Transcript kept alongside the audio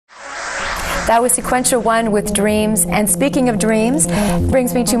That was Sequential 1 with Dreams. And speaking of dreams,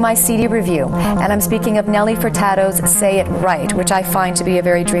 brings me to my CD review. And I'm speaking of Nelly Furtado's Say It Right, which I find to be a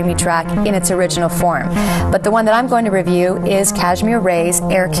very dreamy track in its original form. But the one that I'm going to review is Cajjmere Wray's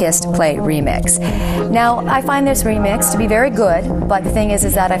Air Kissed Play remix. Now, I find this remix to be very good, but the thing is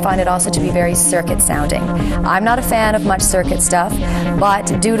that I find it also to be very circuit sounding. I'm not a fan of much circuit stuff,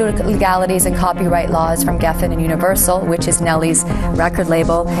 but due to legalities and copyright laws from Geffen and Universal, which is Nelly's record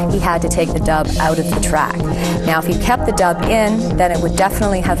label, he had to take the dub out of the track. Now, if he kept the dub in, then it would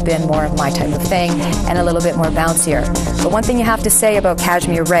definitely have been more of my type of thing and a little bit more bouncier. But one thing you have to say about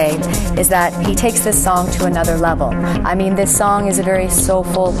Cajjmere Wray is that he takes this song to another level. I mean, this song is a very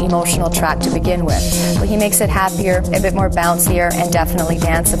soulful, emotional track to begin with, but he makes it happier, a bit more bouncier, and definitely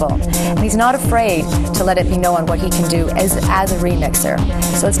danceable. And he's not afraid to let it be known what he can do as a remixer.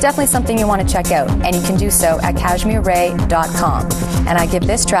 So it's definitely something you want to check out, and you can do so at cajjmereray.com. And I give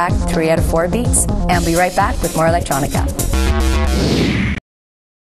this track 3 out of 4 beats, and I'll be right back with more Electronica.